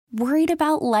Worried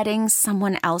about letting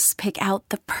someone else pick out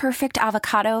the perfect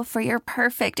avocado for your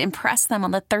perfect impress them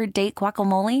on the third date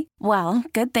guacamole? Well,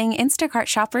 good thing Instacart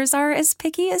shoppers are as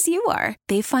picky as you are.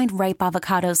 They find ripe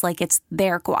avocados like it's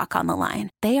their guac on the line.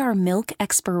 They are milk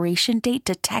expiration date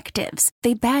detectives.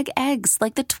 They bag eggs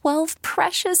like the 12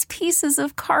 precious pieces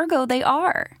of cargo they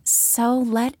are. So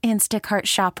let Instacart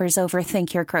shoppers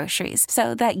overthink your groceries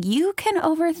so that you can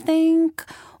overthink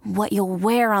what you'll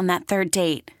wear on that third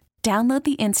date. Download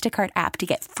the Instacart app to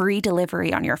get free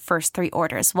delivery on your first 3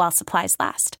 orders while supplies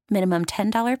last. Minimum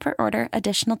 $10 per order.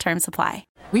 Additional terms apply.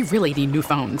 We really need new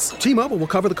phones. T-Mobile will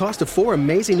cover the cost of 4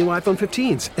 amazing new iPhone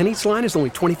 15s, and each line is only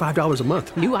 $25 a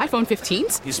month. New iPhone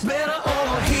 15s? It's better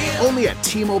over here. Only at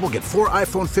T-Mobile, get 4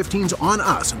 iPhone 15s on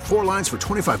us and 4 lines for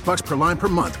 $25 per line per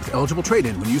month with eligible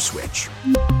trade-in when you switch.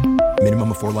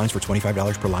 Minimum of 4 lines for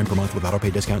 $25 per line per month with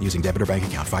autopay discount using debit or bank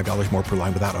account. $5 more per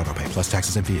line without autopay, plus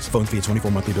taxes and fees. Phone fee at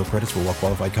 24 monthly bill credits for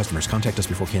well-qualified customers. Contact us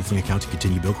before canceling account to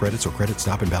continue bill credits or credit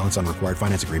stop and balance on required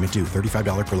finance agreement due.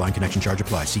 $35 per line connection charge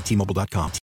applies. See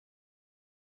T-Mobile.com.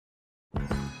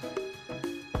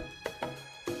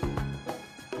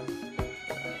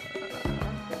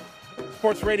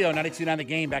 Sports Radio 92.9 The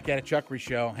Game, back at a Chuckery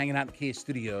Show, hanging out in the Kia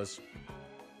Studios.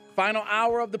 Final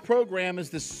hour of the program is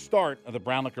the start of the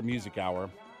Brown Liquor Music Hour.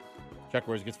 Chuck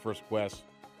Rose gets first quest.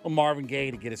 Well, Marvin Gaye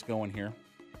to get us going here.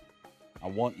 I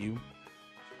want you.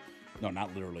 No,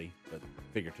 not literally, but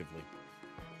figuratively.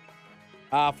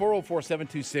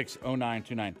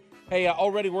 404-726-0929. Hey,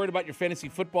 already worried about your fantasy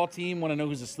football team? Want to know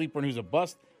who's a sleeper and who's a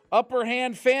bust? Upper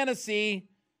Hand Fantasy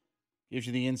gives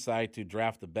you the insight to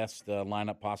draft the best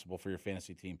lineup possible for your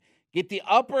fantasy team. Get the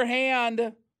upper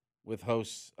hand with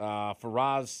hosts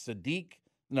Faraz Siddiq.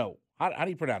 No, how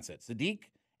do you pronounce it? Siddiq?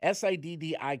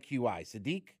 Siddiqui.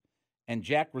 Siddiq and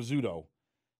Jack Rizzuto.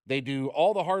 They do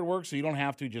all the hard work so you don't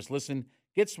have to. Just listen,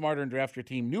 get smarter, and draft your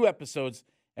team. New episodes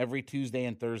every Tuesday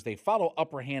and Thursday. Follow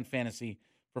Upper Hand Fantasy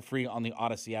for free on the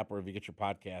Odyssey app wherever you get your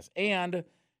podcast. And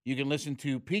you can listen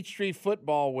to Peachtree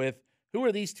Football with, who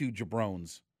are these two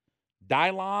jabrones?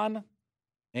 Dylon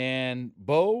and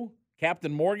Bo,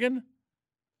 Captain Morgan?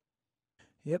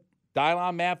 Yep.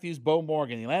 Dylon Matthews, Bo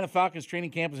Morgan. The Atlanta Falcons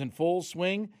training camp is in full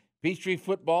swing. Peachtree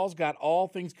Football's got all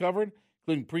things covered,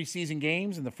 including preseason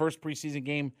games and the first preseason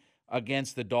game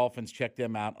against the Dolphins. Check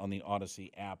them out on the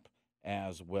Odyssey app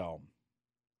as well.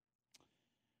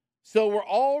 So we're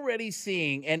already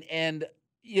seeing, and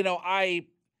you know, I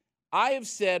have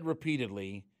said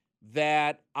repeatedly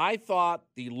that I thought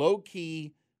the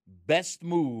low-key best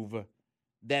move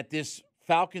that this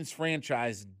Falcons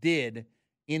franchise did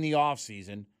in the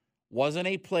offseason wasn't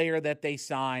a player that they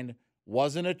signed,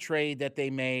 wasn't a trade that they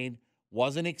made,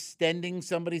 wasn't extending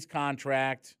somebody's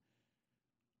contract,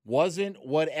 wasn't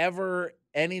whatever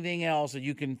anything else that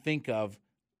you can think of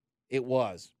it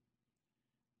was.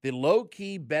 The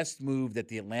low-key best move that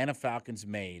the Atlanta Falcons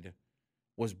made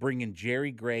was bringing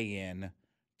Jerry Gray in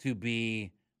to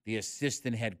be the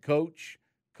assistant head coach,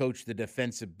 coach the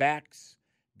defensive backs,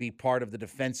 be part of the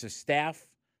defensive staff,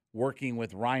 working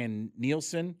with Ryan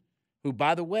Nielsen, who,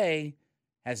 by the way,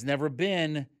 has never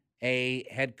been a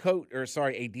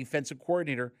a defensive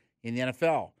coordinator in the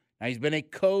NFL. Now, he's been a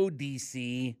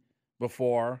co-DC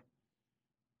before,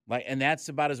 and that's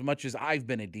about as much as I've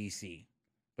been a DC.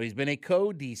 But he's been a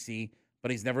co-DC, but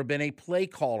he's never been a play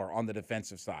caller on the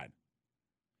defensive side.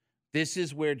 This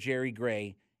is where Jerry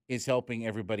Gray is helping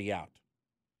everybody out.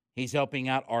 He's helping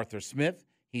out Arthur Smith.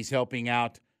 He's helping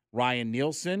out Ryan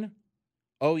Nielsen.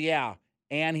 Oh, yeah,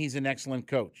 and he's an excellent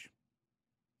coach.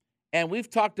 And we've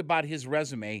talked about his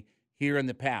resume here in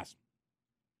the past.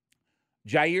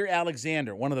 Jair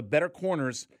Alexander, one of the better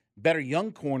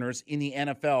young corners in the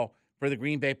NFL for the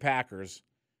Green Bay Packers,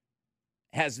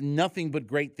 has nothing but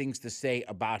great things to say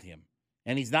about him.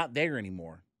 And he's not there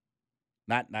anymore.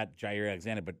 Not Jair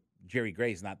Alexander, but Jerry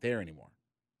Gray's not there anymore.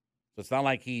 So it's not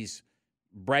like he's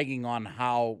bragging on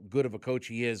how good of a coach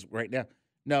he is right now.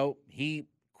 No, he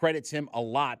credits him a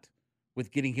lot with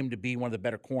getting him to be one of the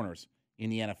better corners in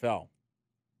the NFL.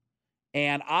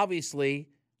 And obviously,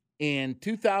 in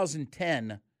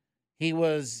 2010, he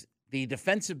was the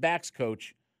defensive backs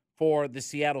coach for the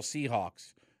Seattle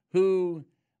Seahawks, who,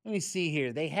 let me see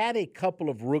here, they had a couple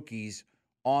of rookies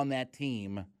on that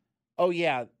team. Oh,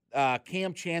 yeah,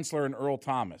 Cam Chancellor and Earl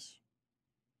Thomas.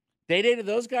 Did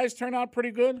those guys turn out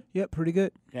pretty good? Yep, pretty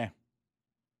good. Yeah.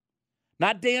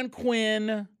 Not Dan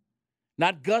Quinn,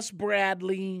 not Gus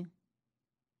Bradley.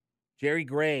 Jerry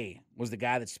Gray was the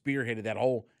guy that spearheaded that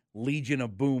whole Legion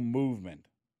of Boom movement.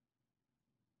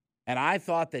 And I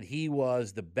thought that he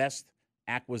was the best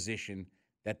acquisition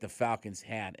that the Falcons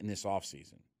had in this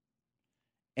offseason.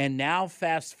 And now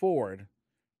fast forward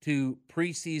to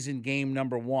preseason game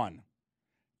number 1.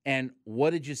 And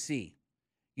what did you see?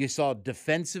 You saw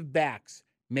defensive backs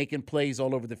making plays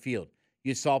all over the field.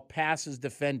 You saw passes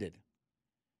defended.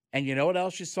 And you know what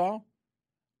else you saw?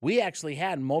 We actually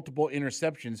had multiple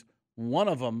interceptions, one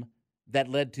of them that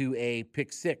led to a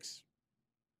pick 6.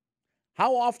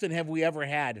 How often have we ever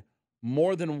had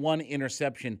more than one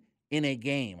interception in a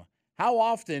game? How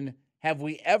often have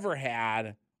we ever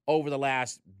had over the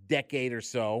last decade or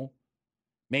so,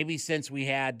 maybe since we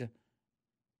had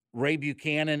Ray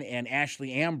Buchanan and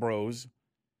Ashley Ambrose,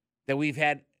 that we've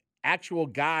had actual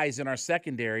guys in our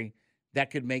secondary that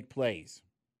could make plays?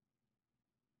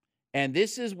 And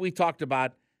this is, we talked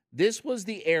about, this was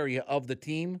the area of the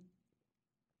team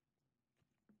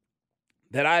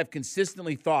that I have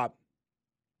consistently thought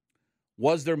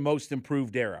was their most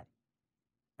improved area.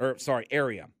 I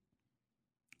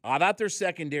thought their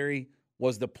secondary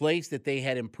was the place that they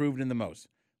had improved in the most,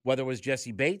 whether it was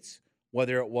Jesse Bates,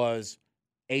 whether it was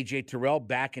A.J. Terrell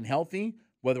back and healthy,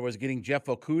 whether it was getting Jeff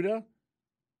Okudah,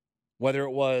 whether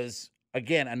it was,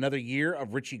 again, another year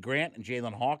of Richie Grant and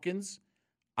Jalen Hawkins.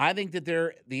 I think that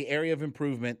the area of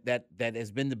improvement that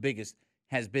has been the biggest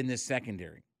has been this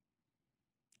secondary.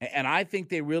 And I think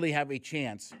they really have a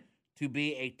chance to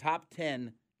be a top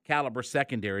 10 caliber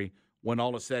secondary when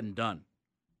all is said and done.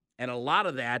 And a lot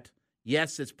of that,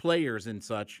 yes, it's players and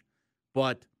such,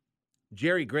 but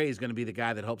Jerry Gray is going to be the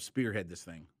guy that helps spearhead this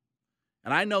thing.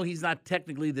 And I know he's not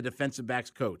technically the defensive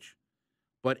backs coach,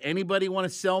 but anybody want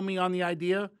to sell me on the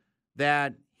idea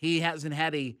that he hasn't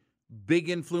had a big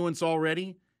influence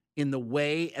already in the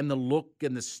way and the look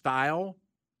and the style?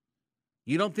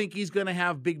 You don't think he's going to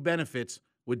have big benefits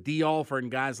with D. Alford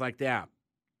and guys like that?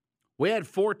 We had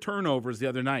 4 turnovers the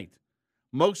other night.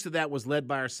 Most of that was led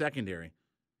by our secondary.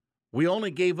 We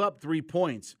only gave up 3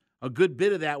 points. A good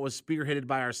bit of that was spearheaded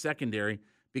by our secondary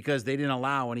because they didn't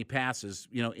allow any passes,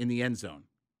 in the end zone.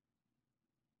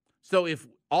 So if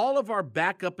all of our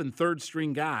backup and third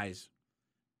string guys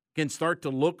can start to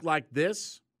look like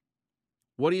this,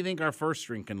 what do you think our first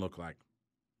string can look like?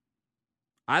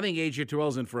 I think A.J.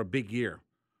 Terrell's in for a big year.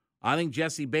 I think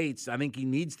Jesse Bates, I think he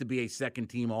needs to be a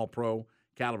second-team All-Pro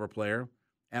caliber player.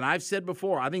 And I've said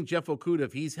before, I think Jeff Okudah,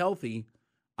 if he's healthy,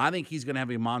 I think he's going to have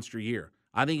a monster year.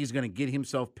 I think he's going to get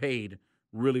himself paid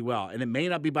really well. And it may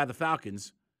not be by the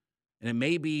Falcons, and it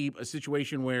may be a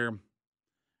situation where,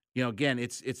 again,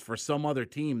 it's for some other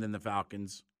team than the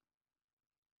Falcons.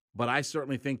 But I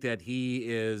certainly think that he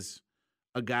is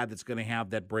a guy that's going to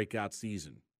have that breakout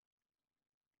season.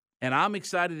 And I'm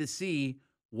excited to see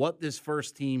what this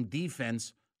first-team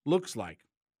defense looks like.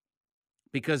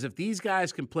 Because if these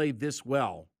guys can play this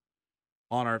well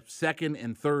on our second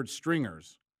and third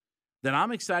stringers, then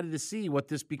I'm excited to see what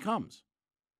this becomes.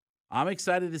 I'm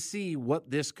excited to see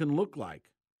what this can look like.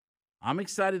 I'm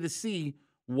excited to see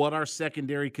what our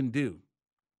secondary can do.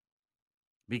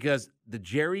 Because the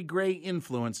Jerry Gray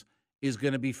influence is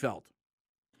going to be felt.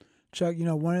 Chuck,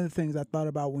 one of the things I thought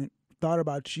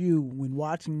about you when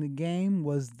watching the game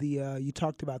was you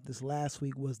talked about this last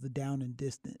week, was the down and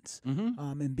distance,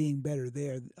 and being better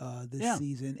there this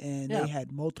season. And they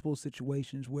had multiple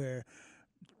situations where,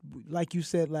 like you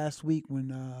said last week,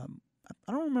 when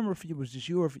I don't remember if it was just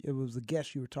you or if it was a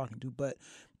guest you were talking to, but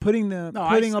putting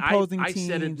opposing teams. I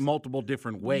said it multiple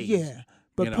different ways. Yeah,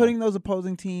 but putting those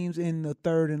opposing teams in the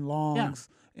third and longs.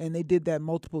 Yeah. And they did that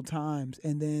multiple times,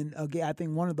 and then again, I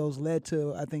think one of those led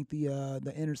to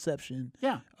the interception.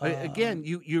 Yeah, again,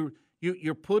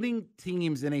 you're putting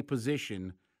teams in a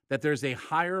position that there's a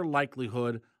higher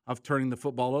likelihood of turning the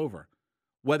football over,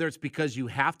 whether it's because you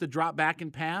have to drop back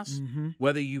and pass,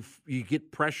 whether you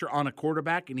get pressure on a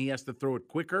quarterback and he has to throw it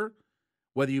quicker,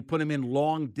 whether you put him in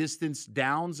long distance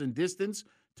downs and distance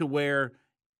to where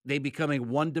they become a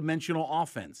one-dimensional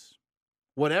offense.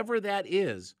 Whatever that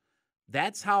is.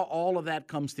 That's how all of that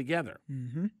comes together.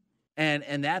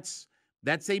 And that's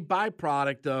a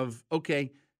byproduct of,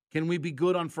 okay, can we be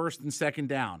good on first and second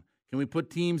down? Can we put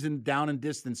teams in down and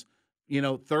distance,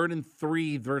 3rd and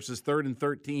 3 versus 3rd and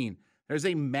 13? There's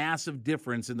a massive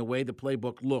difference in the way the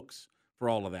playbook looks for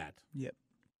all of that. Yep.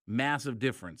 Massive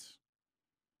difference.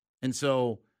 And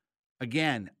so,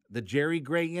 again, the Jerry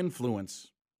Gray influence,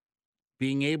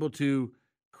 being able to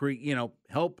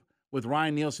help with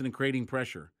Ryan Nielsen in creating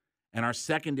pressure, and our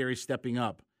secondary stepping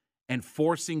up and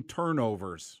forcing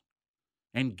turnovers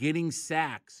and getting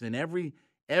sacks and every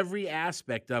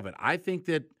aspect of it. I think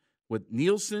that with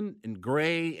Nielsen and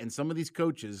Gray and some of these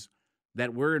coaches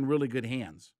that we're in really good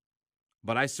hands.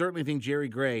 But I certainly think Jerry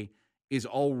Gray is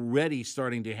already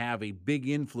starting to have a big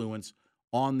influence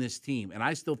on this team. And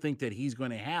I still think that he's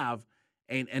going to have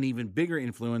an even bigger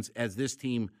influence as this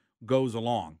team goes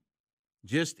along,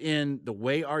 just in the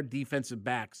way our defensive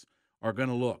backs are going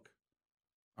to look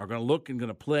and going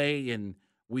to play, and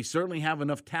we certainly have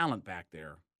enough talent back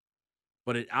there,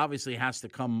 but it obviously has to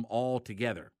come all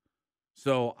together.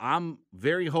 So I'm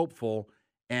very hopeful,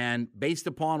 and based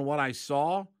upon what I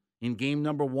saw in game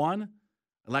number 1,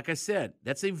 like I said,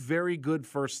 that's a very good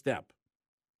first step.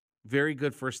 Very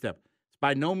good first step. It's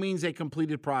by no means a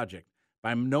completed project,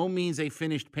 by no means a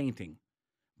finished painting,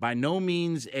 by no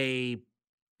means a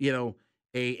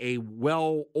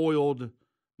well-oiled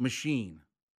machine.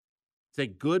 It's a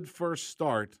good first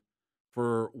start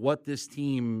for what this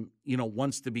team,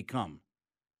 wants to become.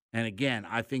 And again,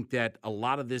 I think that a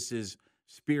lot of this is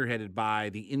spearheaded by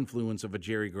the influence of a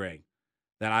Jerry Gray.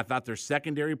 That I thought their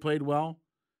secondary played well.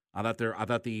 I thought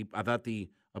the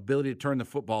ability to turn the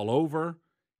football over,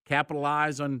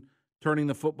 capitalize on turning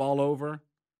the football over,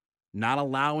 not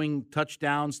allowing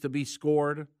touchdowns to be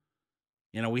scored.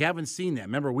 We haven't seen that.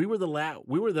 Remember, we were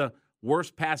the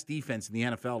worst pass defense in the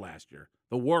NFL last year.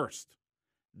 The worst.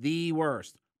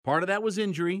 Part of that was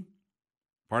injury.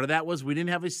 Part of that was we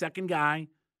didn't have a second guy.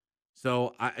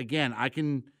 So, I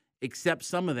can accept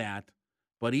some of that.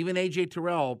 But even A.J.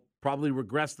 Terrell probably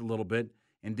regressed a little bit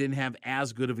and didn't have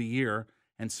as good of a year.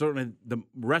 And certainly the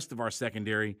rest of our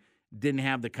secondary didn't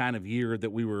have the kind of year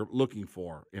that we were looking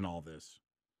for in all this.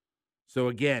 So,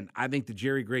 again, I think the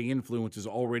Jerry Gray influence is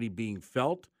already being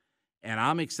felt, and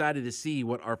I'm excited to see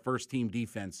what our first-team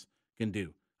defense can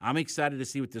do. I'm excited to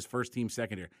see what this first-team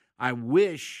secondary. I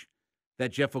wish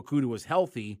that Jeff Okudah was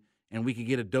healthy and we could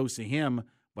get a dose of him,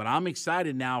 but I'm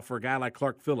excited now for a guy like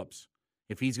Clark Phillips.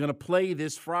 If he's going to play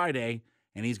this Friday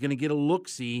and he's going to get a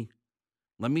look-see,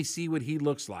 let me see what he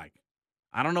looks like.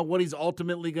 I don't know what he's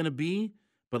ultimately going to be,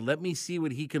 but let me see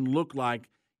what he can look like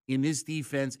in this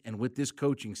defense and with this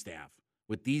coaching staff,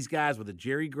 with these guys, with a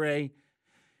Jerry Gray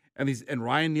and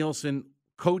Ryan Nielsen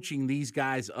coaching these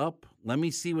guys up. Let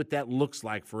me see what that looks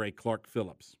like for a Clark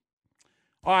Phillips.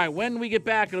 All right, when we get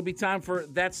back, it'll be time for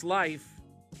That's Life.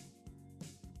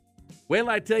 Wait till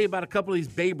I tell you about a couple of these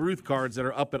Babe Ruth cards that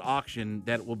are up at auction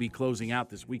that will be closing out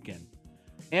this weekend.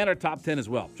 And our top 10 as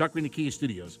well. Chuck Green, the Kia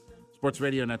Studios. Sports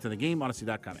Radio, Net to the Game,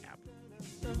 Odyssey.com app.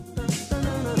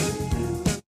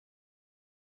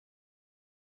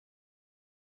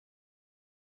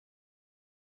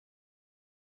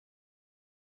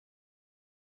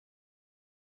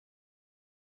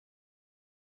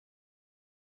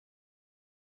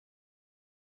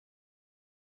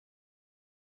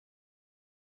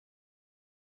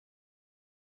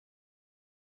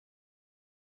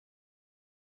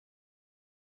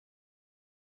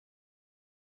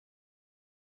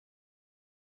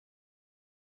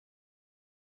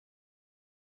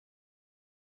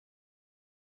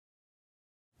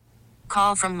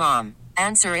 Call from mom.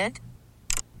 Answer it.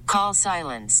 Call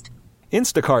silenced.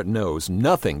 Instacart knows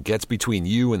nothing gets between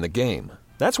you and the game.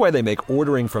 That's why they make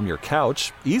ordering from your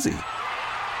couch easy.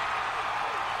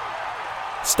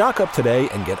 Stock up today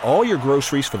and get all your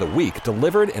groceries for the week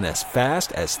delivered in as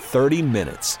fast as 30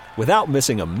 minutes without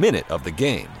missing a minute of the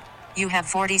game. You have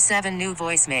 47 new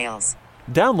voicemails.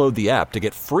 Download the app to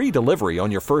get free delivery on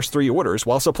your first 3 orders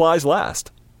while supplies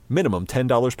last. Minimum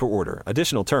 $10 per order.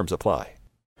 Additional terms apply.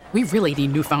 We really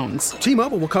need new phones.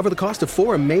 T-Mobile will cover the cost of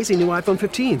 4 amazing new iPhone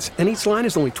 15s, and each line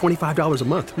is only $25 a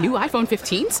month. New iPhone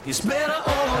 15s? It's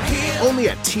better over here. Only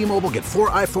at T-Mobile, get 4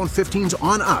 iPhone 15s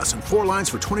on us and 4 lines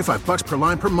for $25 per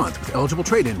line per month with eligible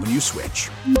trade-in when you switch.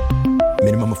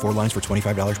 Minimum of 4 lines for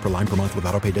 $25 per line per month with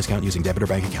autopay discount using debit or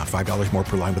bank account. $5 more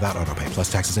per line without autopay,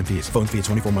 plus taxes and fees. Phone fee at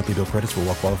 24 monthly bill credits for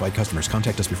well-qualified customers.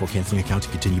 Contact us before canceling account to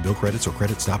continue bill credits or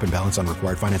credit stop and balance on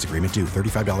required finance agreement due.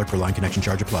 $35 per line connection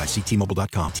charge applies. See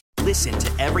T-Mobile.com. Listen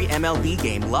to every MLB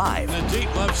game live. In the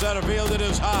deep left center field, it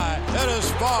is high, it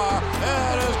is far,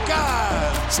 it is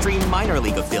gone. Stream minor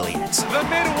league affiliates. The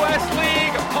Midwest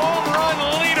League home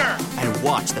run leader. And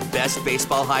watch the best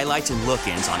baseball highlights and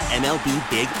look-ins on MLB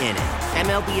Big Inning.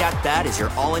 MLB At Bat is your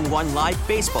all-in-one live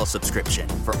baseball subscription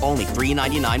for only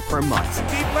 $3.99 per month.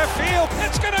 Deep left field,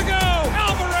 it's gonna go.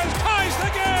 Alvarez ties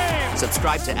the game.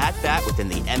 Subscribe to At Bat within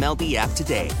the MLB app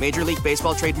today. Major League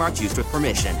Baseball trademarks used with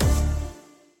permission.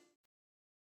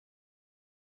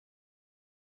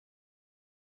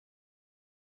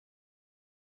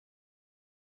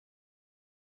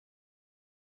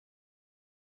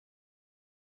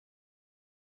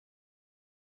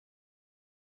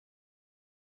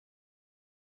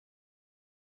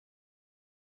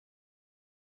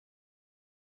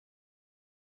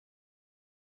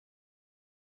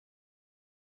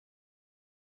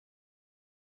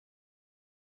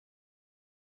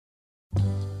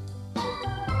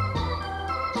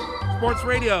 Sports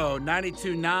Radio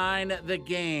 92.9 The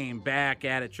Game. Back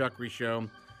at it, Chuck Reese Show.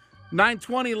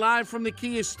 9:20 live from the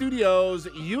Kia Studios.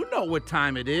 You know what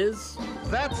time it is.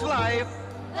 That's life.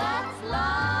 That's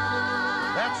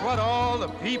life. That's what all the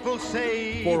people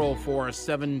say.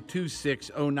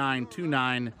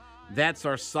 404-726-0929. That's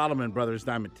our Solomon Brothers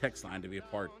Diamond text line to be a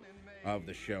part of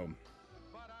the show.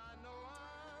 All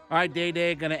right,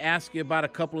 Day-Day, going to ask you about a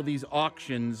couple of these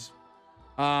auctions.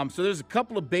 So there's a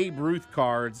couple of Babe Ruth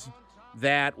cards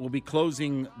that will be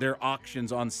closing their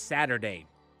auctions on Saturday,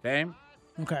 okay?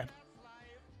 Okay.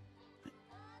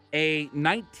 A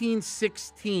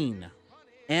 1916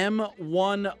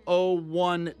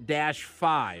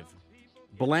 M101-5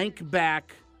 blank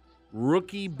back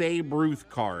rookie Babe Ruth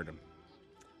card.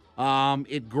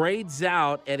 It grades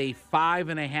out at a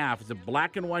 5.5. It's a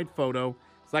black and white photo.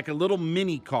 It's like a little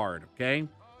mini card, okay?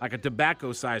 Like a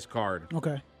tobacco-sized card.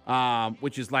 Okay.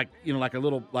 Which is like a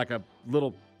little,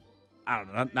 I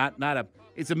don't know, not a,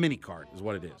 it's a mini card is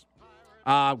what it is.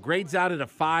 Grades out at a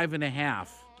 5.5.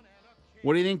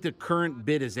 What do you think the current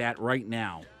bid is at right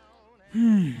now?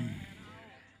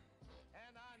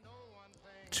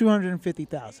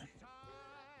 $250,000.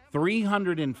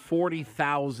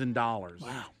 $340,000.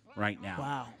 Wow. Right now.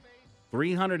 Wow.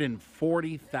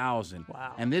 $340,000.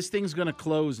 Wow. And this thing's going to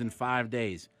close in 5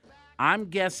 days. I'm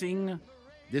guessing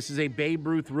this is a Babe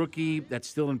Ruth rookie that's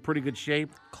still in pretty good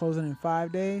shape. Closing in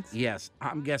 5 days? Yes,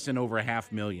 I'm guessing over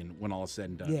 $500,000 when all is said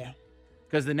and done. Yeah.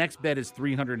 Because the next bet is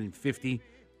 $350,000.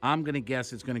 I'm going to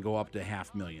guess it's going to go up to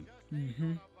 $500,000.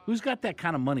 Mm-hmm. Who's got that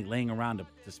kind of money laying around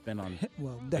to spend on?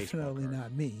 Well, definitely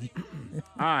not me.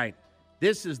 All right,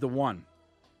 this is the one.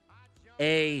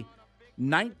 A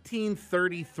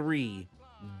 1933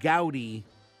 Gaudi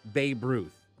Babe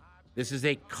Ruth. This is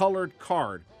a colored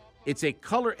card. It's in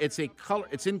color,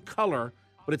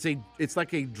 but it's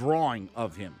like a drawing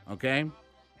of him, okay?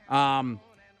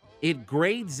 It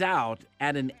grades out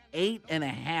at an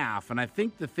 8.5, and I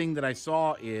think the thing that I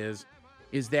saw is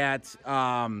that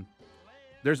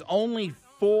there's only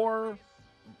 4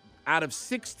 out of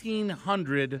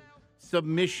 1,600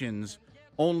 submissions,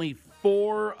 only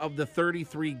 4 of the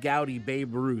 33 Gaudi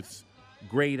Babe Ruths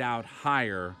grade out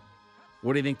higher.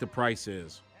 What do you think the price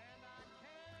is?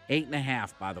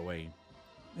 8.5, by the way.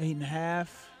 8.5.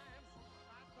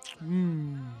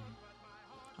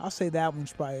 I'll say that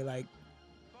one's probably like.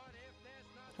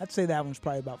 I'd say that one's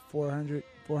probably about $400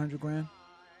 grand.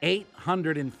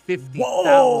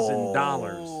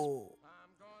 $850,000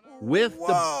 with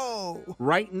the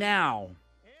right now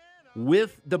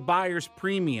with the buyer's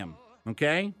premium.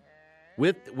 Okay,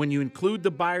 when you include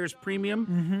the buyer's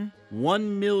premium,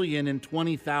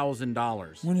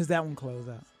 $1,020,000. When does that one close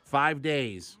out? 5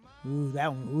 days. Ooh,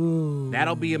 that one. Ooh,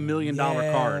 that'll be $1 million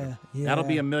card. Yeah. That'll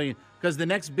be $1 million because the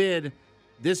next bid,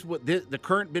 the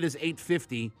current bid is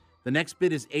 $850,000. The next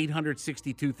bid is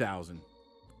 $862,000.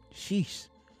 Sheesh.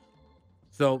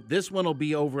 So this one will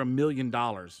be over $1 million.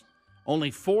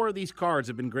 Only 4 of these cards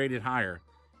have been graded higher.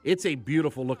 It's a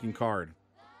beautiful looking card,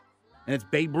 and it's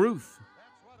Babe Ruth,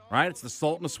 right? It's the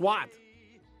Sultan of SWAT.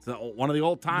 It's one of the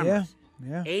old timers.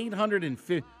 Yeah.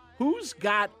 850. Who's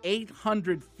got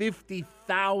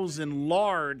 $850,000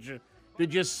 large to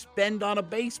just spend on a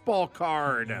baseball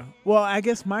card? Well, I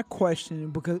guess my question,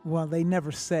 because they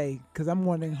never say, because I'm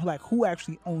wondering who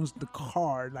actually owns the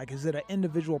card. Like, is it an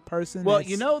individual person? Well,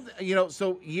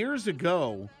 so years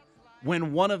ago,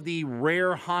 when one of the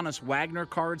rare Hannes Wagner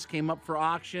cards came up for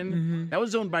auction, that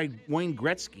was owned by Wayne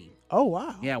Gretzky. Oh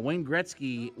wow! Yeah, Wayne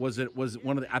Gretzky was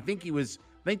one of the. I think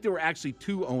there were actually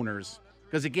 2 owners.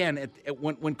 Because again,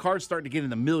 when cards start to get in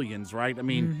the millions, right? I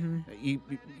mean,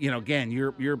 again,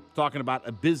 you're talking about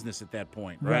a business at that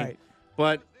point, right?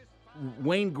 But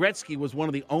Wayne Gretzky was one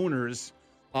of the owners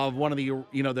of one of the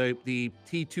the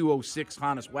T206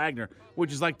 Hannes Wagner,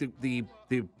 which is like the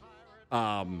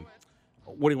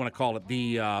what do you want to call it?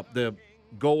 The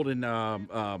golden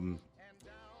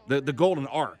the golden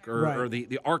ark or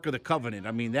the Ark of the Covenant.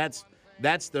 I mean, that's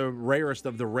the rarest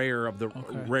of the rare of the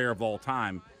rare of all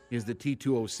time. Is the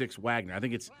T206 Wagner. I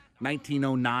think it's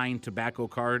 1909 tobacco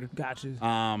card. Gotcha.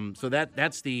 So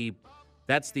that's the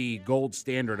gold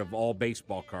standard of all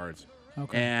baseball cards.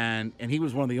 Okay. And he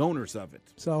was one of the owners of it.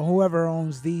 So whoever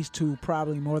owns these 2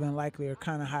 probably more than likely are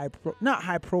kind of not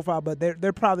high profile, but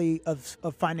they're probably of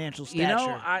financial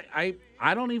stature. I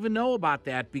don't even know about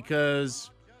that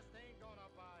because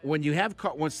when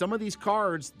some of these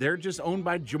cards, they're just owned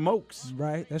by jamokes.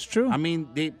 Right, that's true. I mean,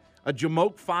 a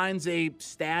jamoke finds a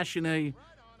stash in a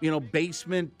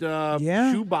basement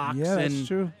shoebox, and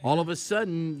true. all of a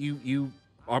sudden you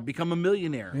become a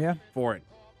millionaire for it.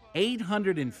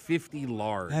 $850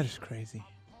 large. That is crazy.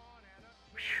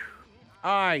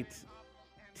 All right.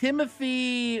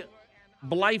 Timothy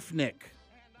Blyfnick,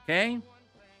 okay?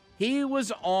 He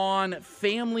was on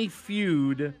Family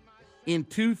Feud in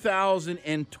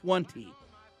 2020.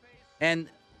 And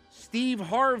Steve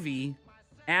Harvey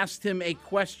asked him a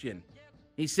question.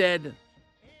 He said,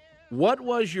 "What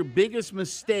was your biggest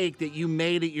mistake that you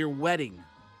made at your wedding?"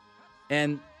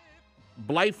 And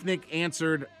Blyfnick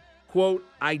answered, quote,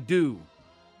 "I do."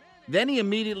 Then he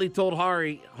immediately told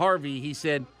Harvey, he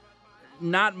said,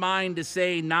 not mine to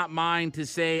say,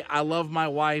 I love my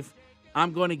wife.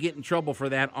 I'm going to get in trouble for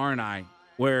that, aren't I?"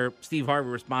 Where Steve Harvey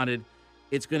responded,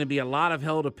 "It's going to be a lot of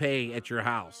hell to pay at your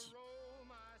house."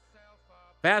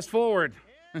 Fast forward.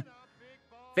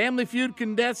 Family Feud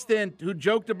contestant who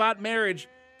joked about marriage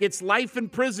gets life in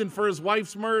prison for his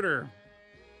wife's murder.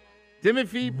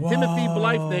 Timothy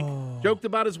Blyfnick joked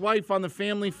about his wife on the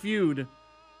Family Feud.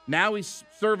 Now he's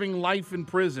serving life in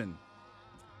prison.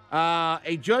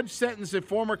 A judge sentenced a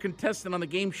former contestant on the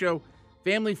game show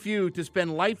Family Feud to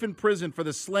spend life in prison for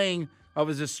the slaying of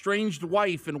his estranged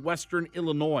wife in western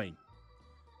Illinois.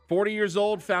 40 years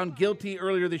old, found guilty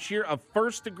earlier this year of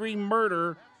first-degree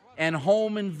murder and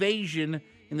home invasion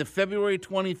in the February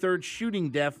 23rd shooting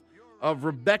death of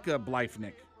Rebecca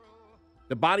Blyfnick.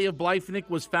 The body of Blyfnick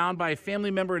was found by a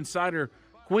family member inside her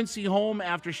Quincy home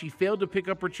after she failed to pick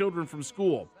up her children from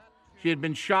school. She had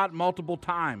been shot multiple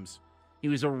times. He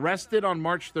was arrested on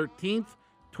March 13th,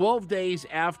 12 days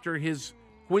after his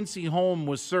Quincy home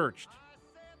was searched.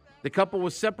 The couple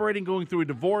was separating, going through a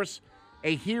divorce.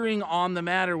 A hearing on the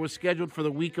matter was scheduled for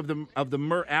the week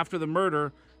after the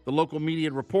murder, the local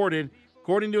media reported.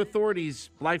 According to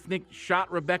authorities, Blyfnick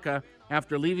shot Rebecca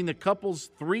after leaving the couple's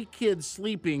 3 kids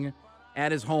sleeping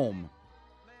at his home.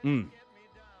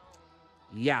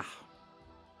 Yeah.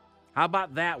 How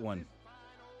about that one?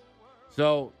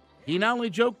 So he not only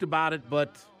joked about it,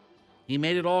 but he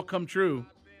made it all come true.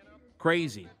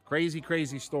 Crazy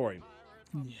story.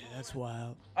 Yeah, that's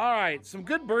wild. All right, some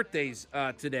good birthdays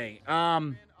today.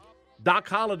 Doc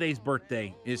Holliday's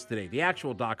birthday is today, the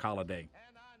actual Doc Holliday,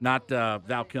 not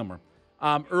Val Kilmer.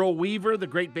 Earl Weaver, the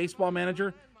great baseball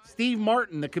manager. Steve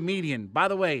Martin, the comedian. By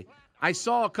the way, I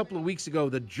saw a couple of weeks ago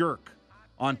The Jerk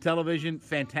on television.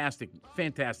 Fantastic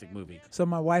movie. So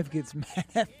my wife gets mad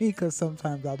at me because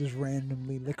sometimes I'll just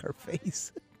randomly lick her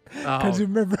face. Oh, Because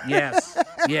remember? Yes.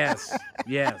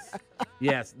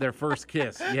 Their first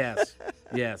kiss.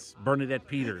 Yes. Bernadette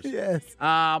Peters. Yes.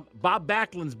 Bob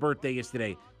Backlund's birthday is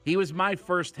today. He was my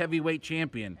first heavyweight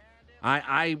champion.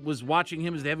 I was watching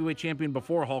him as the heavyweight champion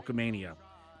before Hulkamania.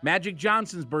 Magic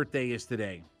Johnson's birthday is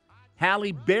today.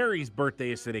 Halle Berry's birthday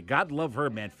is today. God love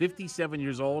her, man. 57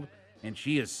 years old, and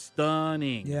she is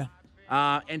stunning. Yeah.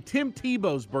 And Tim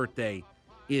Tebow's birthday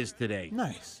is today.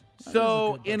 Nice.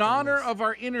 So, in honor of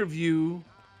our interview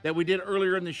that we did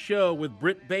earlier in the show with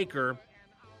Britt Baker,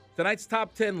 tonight's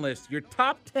top 10 list, your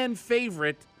top 10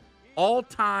 favorite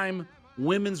all-time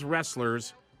women's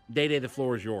wrestlers. Day-Day, the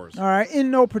floor is yours. All right,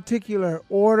 in no particular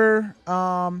order,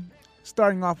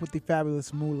 starting off with the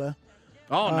fabulous Moolah.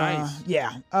 Oh, nice.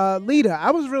 Yeah. Lita. I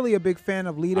was really a big fan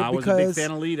of Lita I was a big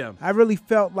fan of Lita. I really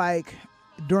felt like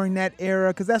during that era,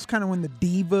 because that's kind of when the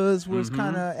Divas was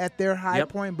kind of at their high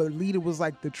point, but Lita was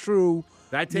like the true.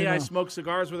 Did I tell you I smoked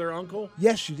cigars with her uncle?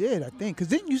 Yes, you did, I think. Because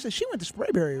didn't you say she went to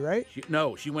Sprayberry, right?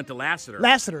 She went to Lassiter.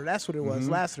 Lassiter, that's what it was,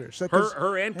 Lassiter. So,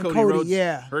 her and Cody Rhodes.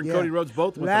 Yeah. Her and Cody Rhodes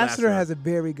both went to Lassiter. Lassiter has a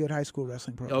very good high school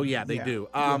wrestling program. Oh, yeah, they do.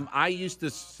 I used to,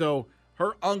 so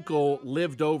her uncle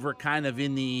lived over kind of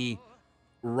in the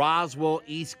Roswell,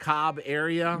 East Cobb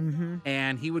area,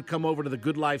 and he would come over to the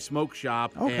Good Life Smoke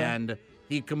Shop, and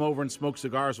he'd come over and smoke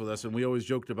cigars with us, and we always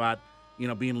joked about,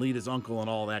 being Lita's uncle and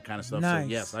all that kind of stuff. Nice. So,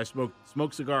 yes, I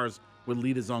smoked cigars with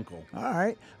Lita's uncle. All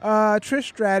right. Trish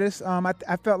Stratus,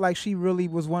 I felt like she really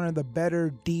was one of the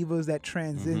better divas that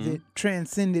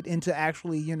transcended into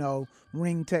actually,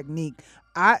 ring technique.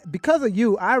 Because of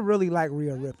you, I really like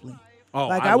Rhea Ripley. Oh,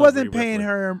 I wasn't paying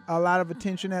her a lot of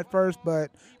attention at first,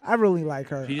 but I really like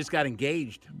her. She just got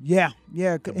engaged. Yeah.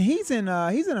 He's in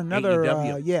another.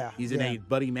 AEW. He's in a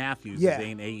Buddy Matthews. Yeah.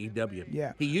 He's in AEW.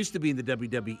 Yeah. He used to be in the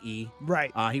WWE.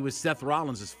 Right. He was Seth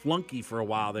Rollins' flunky for a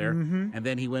while there, and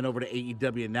then he went over to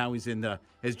AEW, and now he's in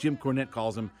as Jim Cornette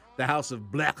calls him, the House of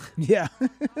Blech. Yeah.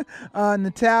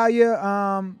 Natalia.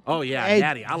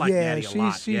 Natty. I like Natty a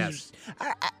lot. Yes.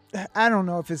 I don't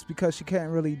know if it's because she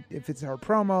can't really, if it's her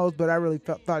promos, but I really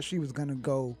thought she was going to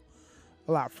go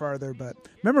a lot further. But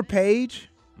remember Paige?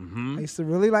 I used to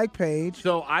really like Paige.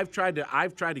 So I've tried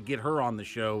to get her on the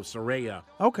show, Saraya.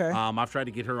 Okay. I've tried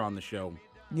to get her on the show.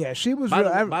 Yeah, she was.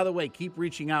 By the way, keep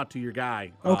reaching out to your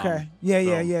guy. Okay.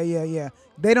 Yeah.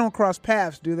 They don't cross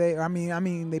paths, do they? I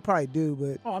mean, they probably do,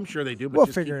 but I'm sure they do. But we'll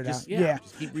just figure keep, it just, out. Yeah,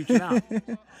 just keep reaching out.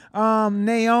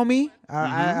 Naomi,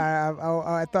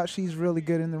 I thought she's really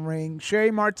good in the ring.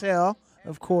 Sherry Martel,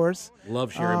 of course.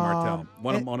 Love Sherry Martel.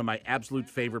 One of my absolute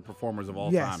favorite performers of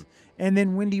all time. And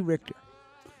then Wendy Richter.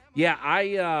 Yeah,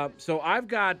 I've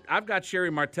got Sherry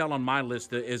Martel on my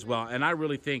list as well, and I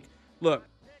really think, look,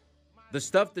 the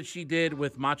stuff that she did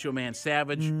with Macho Man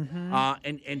Savage,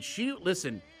 and she,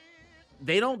 listen,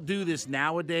 they don't do this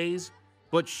nowadays,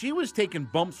 but she was taking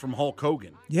bumps from Hulk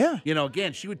Hogan. Yeah.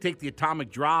 Again, she would take the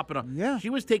atomic drop, and she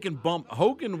was taking bump.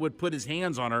 Hogan would put his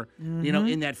hands on her,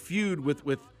 in that feud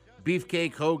with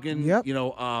Beefcake Hogan. Yep.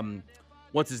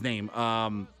 What's his name?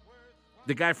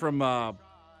 The guy from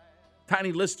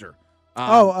Tiny Lister.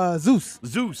 Zeus.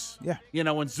 Zeus.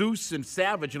 Yeah. When Zeus and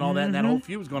Savage and all that, and that whole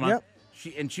feud was going on. Yep.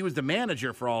 She was the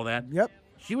manager for all that. Yep.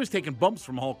 She was taking bumps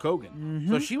from Hulk Hogan.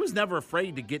 So she was never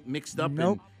afraid to get mixed up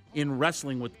in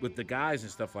wrestling with the guys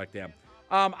and stuff like that.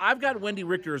 I've got Wendy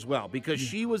Richter as well because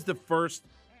she was the first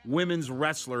women's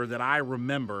wrestler that I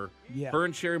remember. Yeah. Her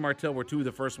and Sherry Martel were two of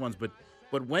the first ones, but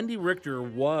Wendy Richter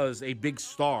was a big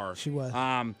star. She was.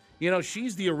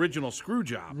 She's the original screw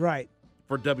job. Right.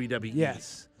 For WWE.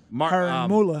 Yes. Her and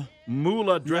Moolah.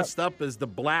 Moolah dressed up as the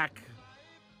Black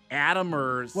Adam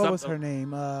or something. What was her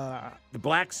name? The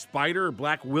Black Spider or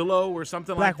Black Willow or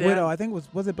something Black like that. Widow. I think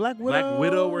was it Black Widow? Black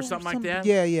Widow or something like that.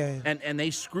 Yeah. And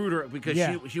they screwed her because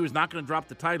she was not going to drop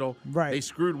the title. Right. They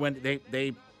screwed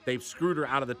they screwed her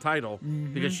out of the title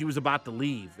because she was about to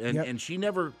leave, and she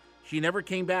never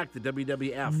came back to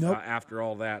WWF after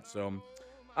all that. So,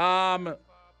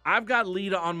 I've got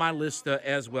Lita on my list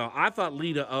as well. I thought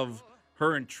Lita of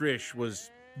her and Trish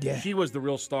she was the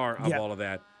real star of all of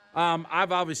that.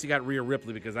 I've obviously got Rhea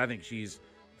Ripley because I think she's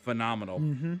phenomenal.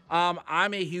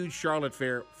 I'm a huge Charlotte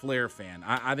Flair fan.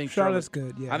 I think Charlotte's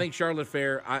good. Yeah. I think Charlotte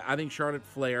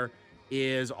Flair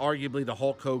is arguably the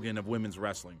Hulk Hogan of women's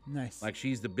wrestling. Nice. Like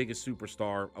she's the biggest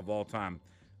superstar of all time.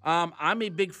 I'm a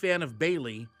big fan of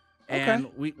Bayley, and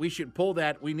we should pull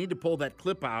that. We need to pull that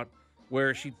clip out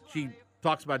where she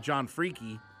talks about John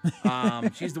Freaky.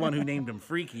 She's the one who named him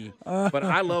Freaky. But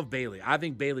I love Bayley. I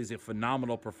think Bayley's a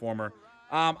phenomenal performer.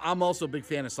 I'm also a big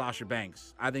fan of Sasha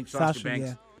Banks. I think Sasha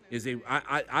Banks is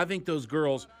I think those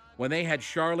girls, when they had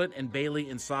Charlotte and Bayley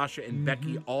and Sasha and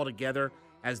Becky all together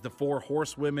as the four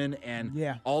horsewomen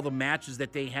and all the matches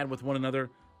that they had with one another,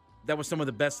 that was some of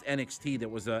the best NXT that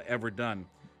was ever done.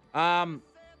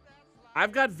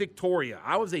 I've got Victoria.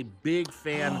 I was a big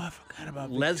fan. I forgot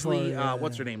about Leslie. Victoria.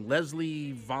 What's her name?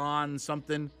 Leslie Vaughn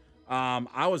something.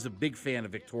 I was a big fan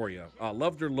of Victoria.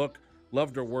 Loved her look.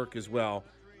 Loved her work as well.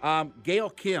 Gail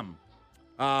Kim.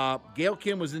 Gail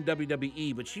Kim was in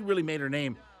WWE, but she really made her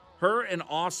name. Her and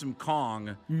Awesome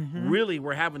Kong really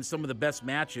were having some of the best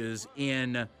matches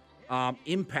in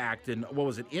Impact. And what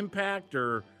was it? Impact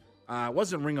or it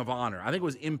wasn't Ring of Honor. I think it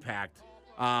was Impact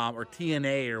or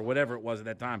TNA or whatever it was at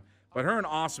that time. But her and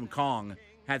Awesome Kong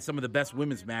had some of the best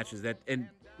women's matches and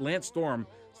Lance Storm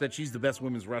said she's the best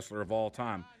women's wrestler of all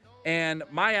time. And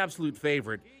my absolute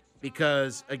favorite,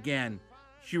 because again,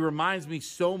 she reminds me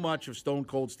so much of Stone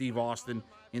Cold Steve Austin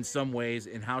in some ways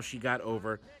in how she got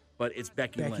over, but it's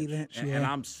Becky Lynch. And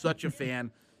I'm such a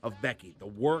fan of Becky. The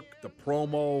work, the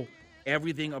promo,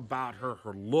 everything about her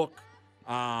look.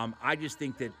 I just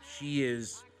think that she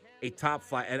is a top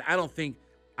flight. And I don't think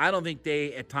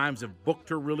they at times have booked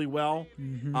her really well.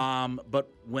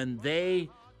 But when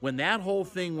that whole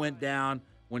thing went down,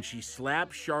 when she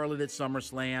slapped Charlotte at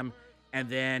SummerSlam, and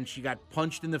then she got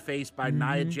punched in the face by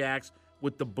Nia Jax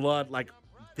with the blood, like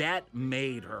that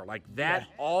made her. Like that,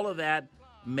 all of that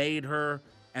made her.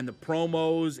 And the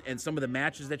promos and some of the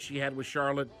matches that she had with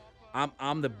Charlotte,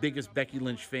 I'm the biggest Becky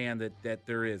Lynch fan that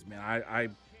there is, man.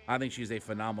 I think she's a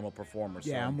phenomenal performer.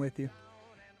 Yeah, I'm with you.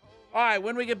 All right,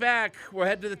 when we get back, we'll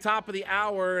head to the top of the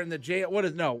hour and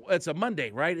it's a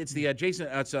Monday, right? It's the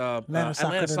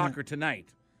Atlanta Soccer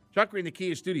tonight. Chuck Green, the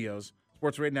Kia Studios,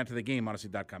 Sports Radio Now to the Game,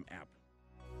 Odyssey.com app.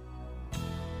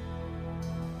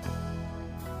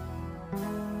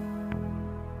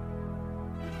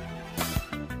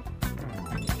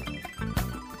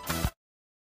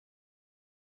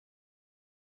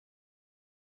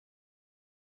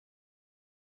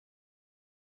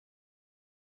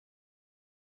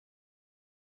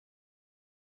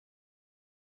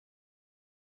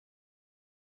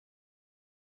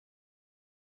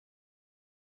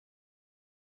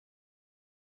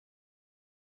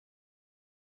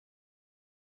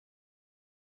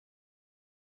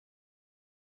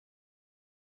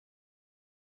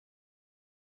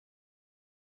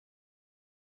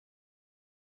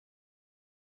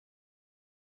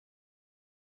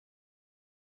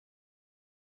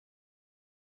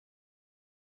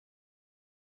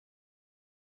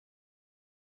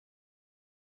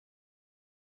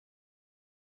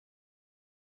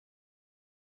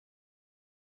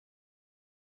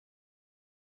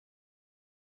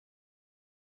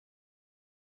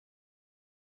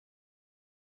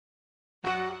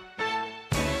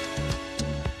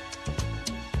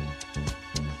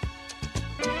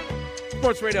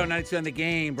 Sports Radio 92 The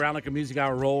Game. Brown Liquor Music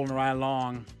Hour rolling right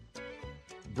along.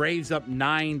 Braves up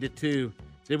 9-2.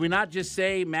 Did we not just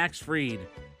say Max Fried?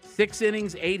 6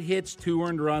 innings, 8 hits, 2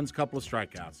 earned runs, couple of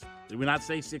strikeouts. Did we not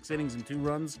say 6 innings and 2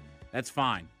 runs? That's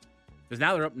fine. Because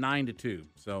now they're up 9-2.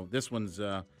 So this one's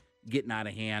getting out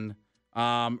of hand.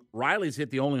 Riley's hit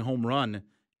the only home run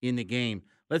in the game.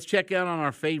 Let's check out on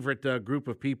our favorite group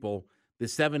of people, the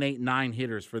 7, 8, 9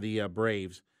 hitters for the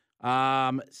Braves.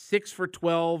 6 for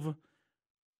 12,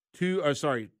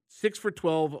 6 for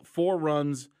 12, 4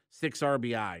 runs, 6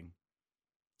 RBI.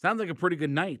 Sounds like a pretty good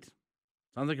night.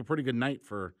 Sounds like a pretty good night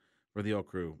for the Oak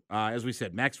Crew. As we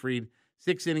said, Max Fried,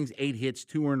 6 innings, 8 hits,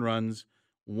 2 earned runs,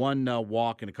 1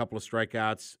 walk, and a couple of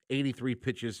strikeouts. 83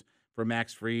 pitches for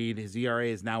Max Fried. His ERA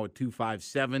is now at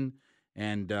 2.57,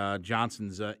 and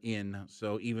Johnson's in,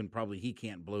 so even probably he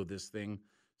can't blow this thing.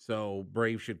 So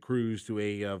Braves should cruise to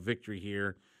a victory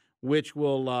here, which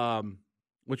will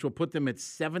put them at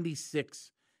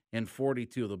 76 and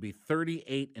 42. They'll be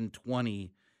 38 and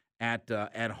 20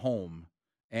 at home.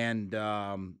 And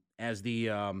as the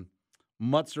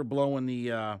Mutts are blowing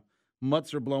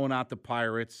out the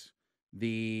Pirates,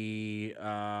 and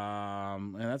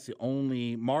that's the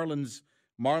only Marlins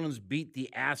beat the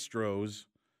Astros.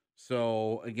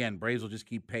 So again, Braves will just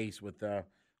keep pace with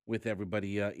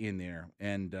everybody in there.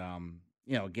 And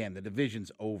again, the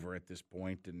division's over at this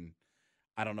point, and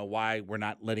I don't know why we're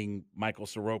not letting Michael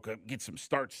Soroka get some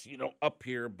starts, up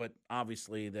here, but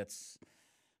obviously that's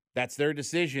their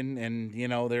decision, and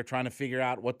they're trying to figure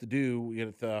out what to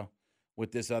do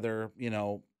with this other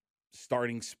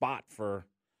starting spot for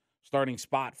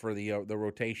the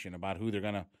rotation, about who they're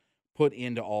going to put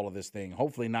into all of this thing.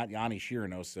 Hopefully not Yanni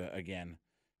Chirinos again.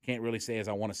 Can't really say as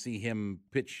I want to see him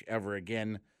pitch ever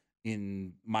again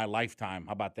in my lifetime.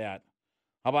 How about that?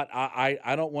 How about I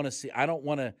don't want to see. I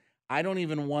don't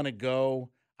even want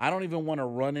to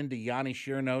run into Yanni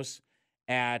Chirinos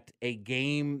at a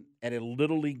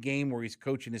Little League game where he's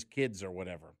coaching his kids or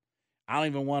whatever. I don't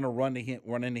even want to run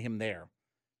into him there,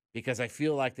 because I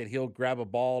feel like that he'll grab a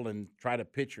ball and try to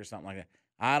pitch or something like that.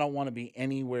 I don't want to be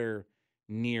anywhere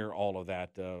near all of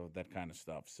that kind of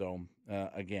stuff. So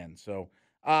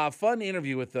fun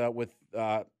interview with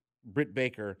Britt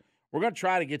Baker. We're going to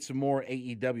try to get some more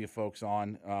AEW folks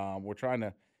on. We're trying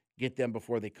to get them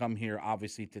before they come here,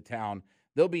 obviously, to town.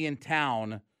 They'll be in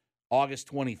town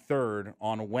August 23rd,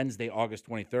 on Wednesday, August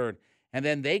 23rd. And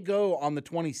then they go on the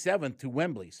 27th to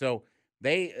Wembley. So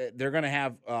they're going to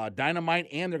have Dynamite,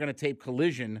 and they're going to tape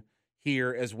Collision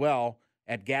here as well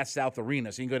at Gas South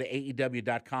Arena. So you can go to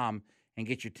AEW.com and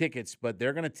get your tickets. But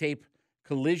they're going to tape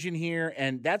Collision here.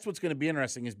 And that's what's going to be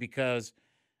interesting, is because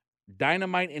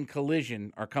Dynamite and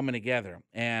Collision are coming together.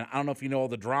 And I don't know if you know all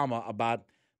the drama about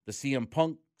the CM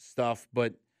Punk stuff,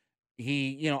 but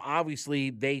he, obviously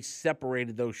they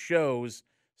separated those shows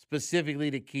specifically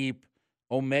to keep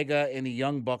Omega and the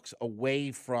Young Bucks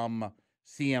away from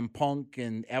CM Punk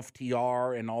and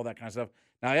FTR and all that kind of stuff.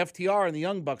 Now, FTR and the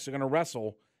Young Bucks are going to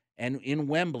wrestle in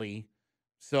Wembley,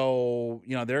 so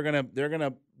they're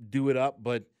gonna do it up,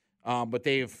 but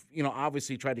they've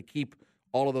obviously tried to keep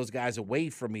all of those guys away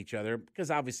from each other,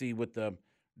 because obviously with the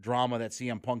drama that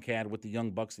CM Punk had with the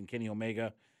Young Bucks and Kenny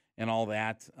Omega and all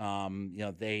that,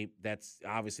 that's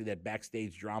obviously that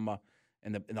backstage drama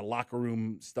and the locker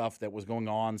room stuff that was going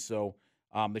on. So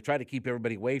they tried to keep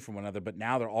everybody away from one another, but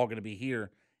now they're all going to be here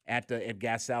at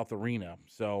Gas South Arena.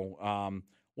 So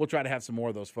we'll try to have some more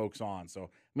of those folks on. So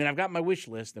I've got my wish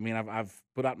list. I've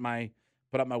put out my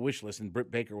wish list, and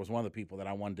Britt Baker was one of the people that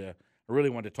I really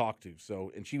wanted to talk to. So,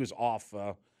 and she was off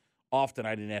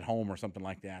tonight and at home or something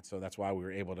like that. So that's why we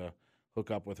were able to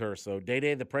hook up with her. So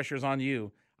Day, the pressure's on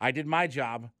you. I did my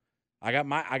job. I got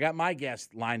my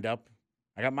guest lined up.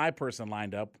 I got my person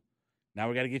lined up. Now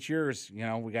we got to get yours. We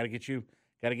got to get you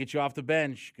off the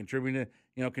bench, contributing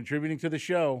to the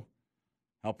show,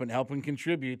 helping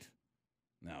contribute.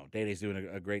 No, Day-Day's doing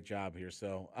a great job here.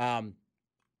 So,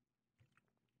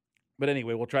 but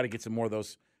anyway, we'll try to get some more of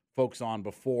those folks on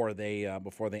before they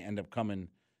end up coming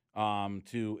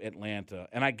to Atlanta.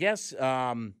 And I guess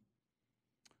are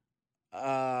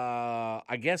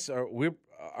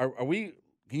we?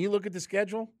 Can you look at the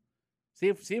schedule? See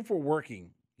if we're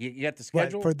working. You got the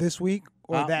schedule for this week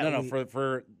or that? No, week?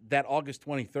 for that August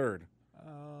 23rd.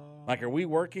 Are we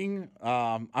working?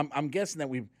 I'm guessing that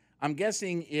I'm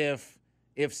guessing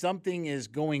if something is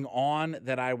going on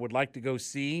that I would like to go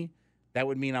see, that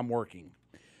would mean I'm working.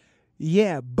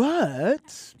 Yeah,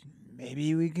 but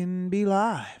maybe we can be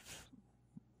live.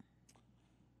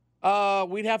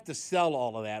 We'd have to sell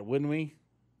all of that, wouldn't we?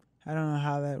 I don't know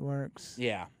how that works.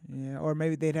 Yeah. Yeah, or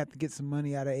maybe they'd have to get some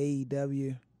money out of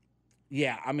AEW.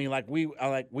 Yeah, I mean, like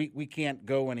we can't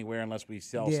go anywhere unless we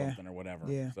sell Yeah. something or whatever.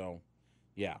 Yeah. So,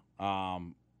 yeah.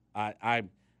 I'll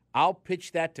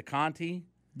pitch that to Conti.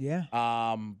 Yeah.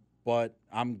 But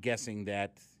I'm guessing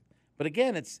that. But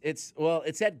again, it's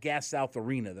at Gas South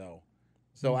Arena though,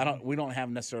 so we don't have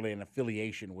necessarily an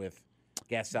affiliation with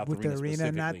Gas South With Arena the arena,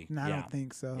 specifically. I don't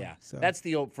think so. Yeah, So. that's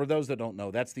the old. For those that don't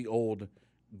know, that's the old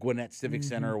Gwinnett Civic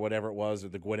Center or whatever it was, or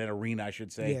the Gwinnett Arena, I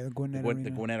should say. Yeah, the Gwinnett Arena.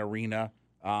 The Gwinnett Arena.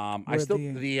 Where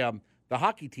The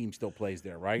hockey team still plays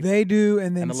there, right? They do,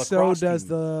 and then the so lacrosse does team.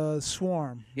 the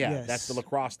Swarm. Yeah, Yes. that's the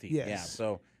lacrosse team. Yes. Yeah,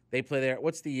 so they play there.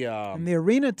 What's the? And the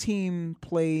arena team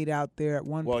played out there at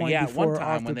one point before one time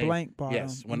Arthur when they, Blank bought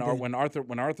yes, them.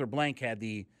 when Arthur Blank had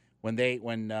when they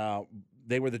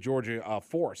were the Georgia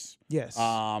Force. Yes.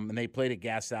 And they played at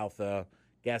Gas South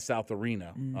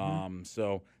Arena.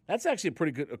 So that's actually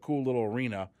a cool little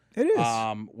arena. It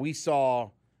is. We saw,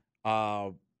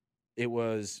 it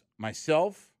was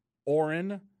myself,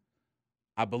 Oren,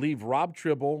 I believe Rob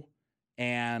Tribble,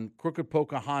 and Crooked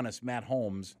Pocahontas, Matt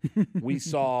Holmes. We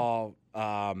saw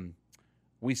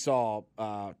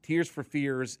Tears for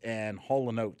Fears and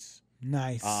Hall & Oates.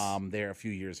 Nice. There a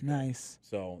few years ago. Nice.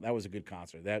 So that was a good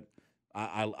concert. That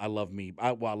I love me.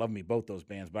 I love me both those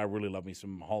bands, but I really love me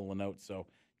some Hall & Oates. So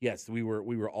yes, we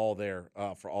were all there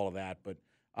for all of that. But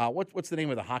what's the name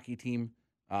of the hockey team?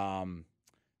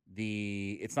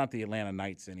 It's not the Atlanta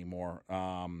Knights anymore.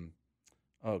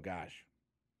 Oh gosh.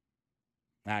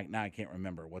 Now I can't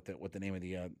remember what the name of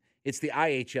it's the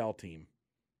IHL team.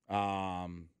 Gosh,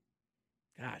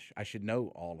 I should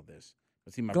know all of this.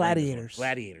 Let's see, my Gladiators.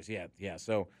 Gladiators, yeah.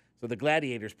 So the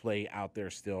Gladiators play out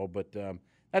there still, but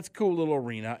that's a cool little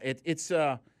arena. It's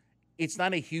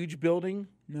not a huge building,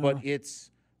 but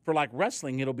it's for like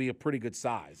wrestling. It'll be a pretty good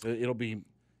size. It'll be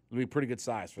pretty good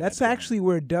size. That's that actually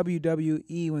where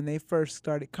WWE, when they first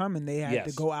started coming, they had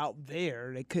to go out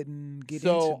there. They couldn't get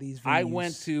into these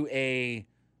venues.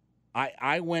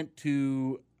 I went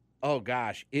to oh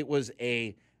gosh, it was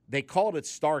they called it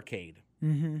Starcade.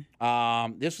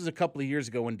 Mm-hmm. This was a couple of years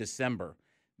ago in December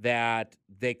that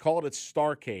they called it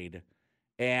Starcade,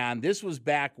 and this was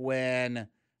back when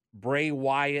Bray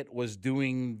Wyatt was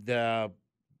doing the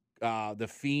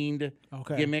Fiend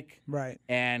gimmick, right?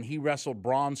 And he wrestled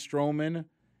Braun Strowman,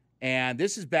 and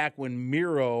this is back when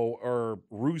Miro or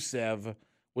Rusev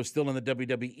was still in the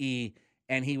WWE,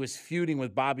 and he was feuding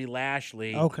with Bobby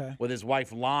Lashley, with his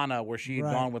wife Lana, where she had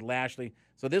gone with Lashley.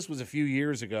 So this was a few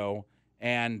years ago.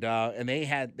 And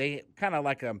they kind of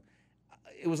like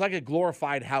it was like a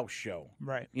glorified house show,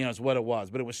 right? You know, is what it was.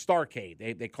 But it was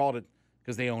Starcade. They called it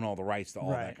because they own all the rights to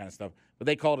all that kind of stuff. But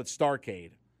they called it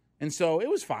Starcade, and so it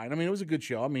was fine. I mean, it was a good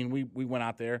show. I mean, we went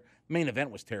out there. Main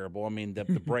event was terrible. I mean, the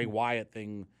Bray Wyatt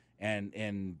thing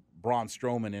and Braun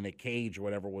Strowman in a cage or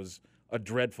whatever was a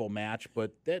dreadful match.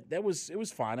 But it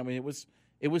was fine. I mean,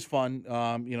 it was fun,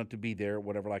 to be there,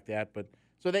 whatever like that. But.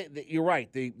 So you're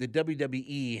right. The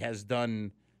WWE has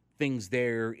done things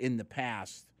there in the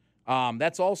past.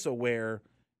 That's also where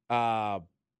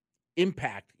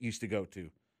Impact used to go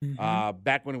to.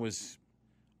 Back when it was,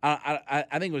 I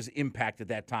think it was Impact at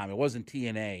that time. It wasn't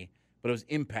TNA, but it was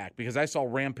Impact because I saw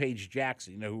Rampage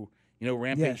Jackson. You know who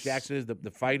Rampage Jackson is,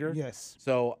 the fighter. Yes.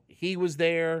 So he was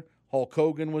there. Hulk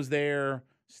Hogan was there.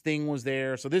 Sting was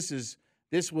there. So this was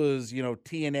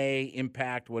TNA,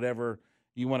 Impact, whatever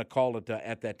you want to call it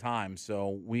at that time.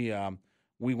 So we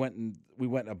went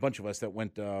a bunch of us that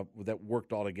went that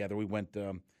worked all together. We went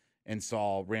and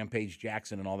saw Rampage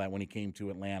Jackson and all that when he came to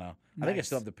Atlanta. Nice. I think I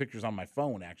still have the pictures on my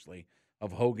phone actually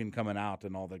of Hogan coming out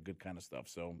and all that good kind of stuff.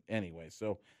 So anyway,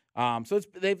 so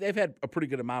they've had a pretty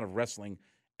good amount of wrestling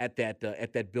at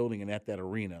that building and at that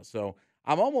arena. So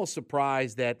I'm almost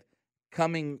surprised that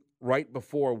coming right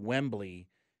before Wembley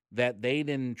that they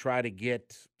didn't try to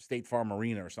get State Farm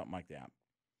Arena or something like that.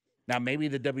 Now, maybe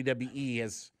the WWE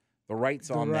has the rights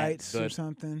on that. Or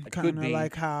something. It could be.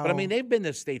 Like how. But, I mean, they've been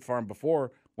to State Farm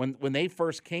before. When they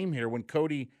first came here, when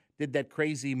Cody did that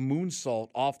crazy moonsault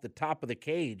off the top of the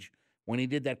cage, when he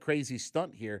did that crazy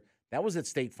stunt here, that was at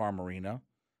State Farm Arena.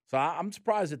 So I'm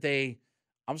surprised that they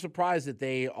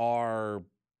are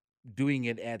doing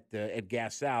it at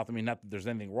Gas South. I mean, not that there's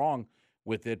anything wrong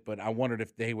with it, but I wondered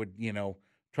if they would,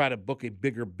 try to book a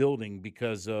bigger building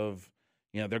because of –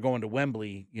 they're going to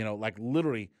Wembley, like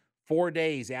literally 4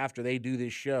 days after they do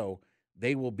this show,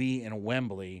 they will be in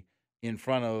Wembley in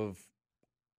front of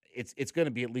it's going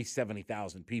to be at least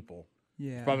 70,000 people.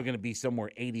 Yeah. It's probably going to be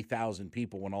somewhere 80,000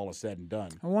 people when all is said and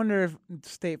done. I wonder if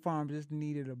State Farm just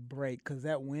needed a break because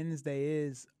that Wednesday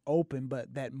is open,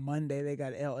 but that Monday they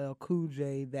got LL Cool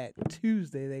J. That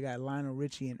Tuesday they got Lionel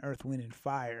Richie and Earth, Wind, and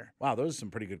Fire. Wow, those are some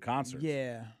pretty good concerts.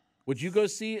 Yeah. Would you go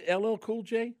see LL Cool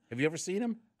J? Have you ever seen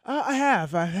him? I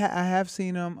have. I have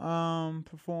seen him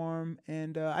perform,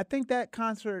 and I think that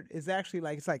concert is actually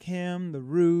it's like him, the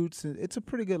Roots. It's a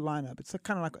pretty good lineup. It's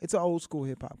kind of like it's an old school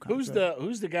hip hop concert.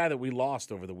 Who's the guy that we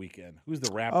lost over the weekend? Who's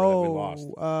the rapper that we lost?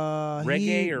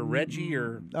 Reggae or Reggie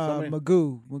or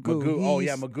Magoo.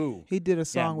 Magoo. He did a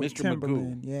song with Mr.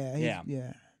 Timberland. Magoo.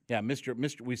 Yeah.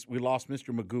 Mr. We lost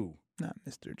Mr. Magoo. Not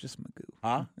Mr. Just Magoo.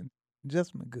 Huh?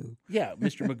 Just Magoo. Yeah,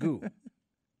 Mr. Magoo.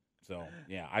 So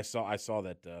yeah, I saw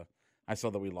that. I saw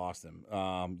that we lost him.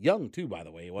 Young too, by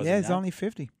the way. He's only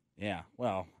 50. Yeah,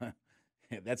 well,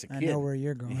 that's a kid. I know where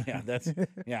you're going.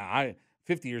 Yeah,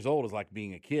 50 years old is like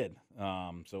being a kid.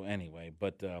 So anyway,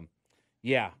 but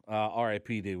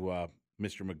R.I.P. to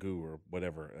Mr. Magoo or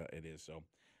whatever it is. So,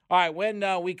 all right, when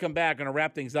we come back, going to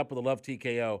wrap things up with a Love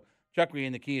TKO. Chuck, we're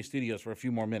in the Kia Studios for a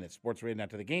few more minutes. Sports Radio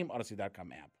After the Game,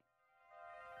 Odyssey.com app.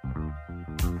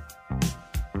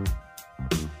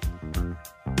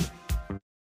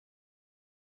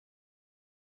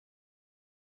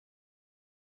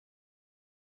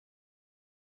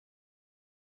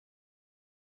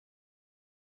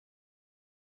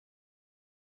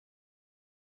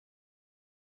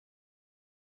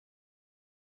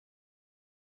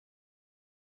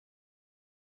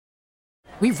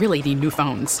 We really need new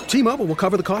phones. T-Mobile will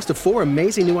cover the cost of 4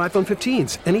 amazing new iPhone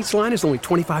 15s, and each line is only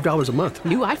 $25 a month.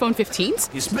 New iPhone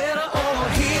 15s? It's better over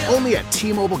here. Only at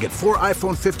T-Mobile, get 4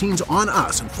 iPhone 15s on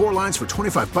us and 4 lines for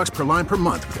 $25 per line per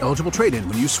month with eligible trade-in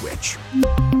when you switch.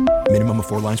 Minimum of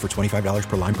 4 lines for $25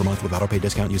 per line per month with autopay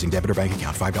discount using debit or bank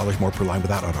account. $5 more per line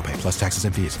without autopay, plus taxes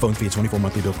and fees. Phone fee at 24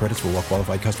 monthly bill credits for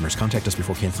well-qualified customers. Contact us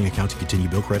before canceling account to continue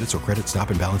bill credits or credit stop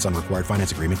and balance on required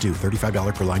finance agreement due.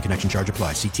 $35 per line connection charge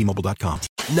applies. See T-Mobile.com.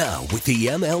 Now, with the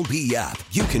MLB app,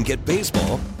 you can get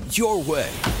baseball your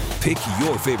way. Pick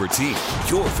your favorite team,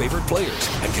 your favorite players,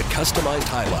 and get customized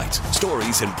highlights,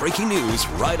 stories, and breaking news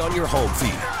right on your home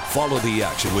feed. Follow the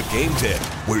action with Game Day,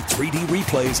 where 3D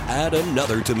replays add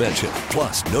another dimension.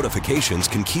 Plus, notifications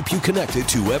can keep you connected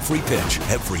to every pitch,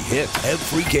 every hit,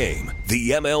 every game. The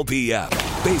MLB app.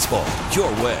 Baseball your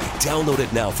way. Download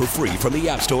it now for free from the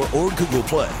App Store or Google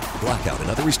Play. Blackout and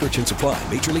other restrictions apply.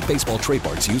 Major League Baseball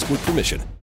trademarks used with permission.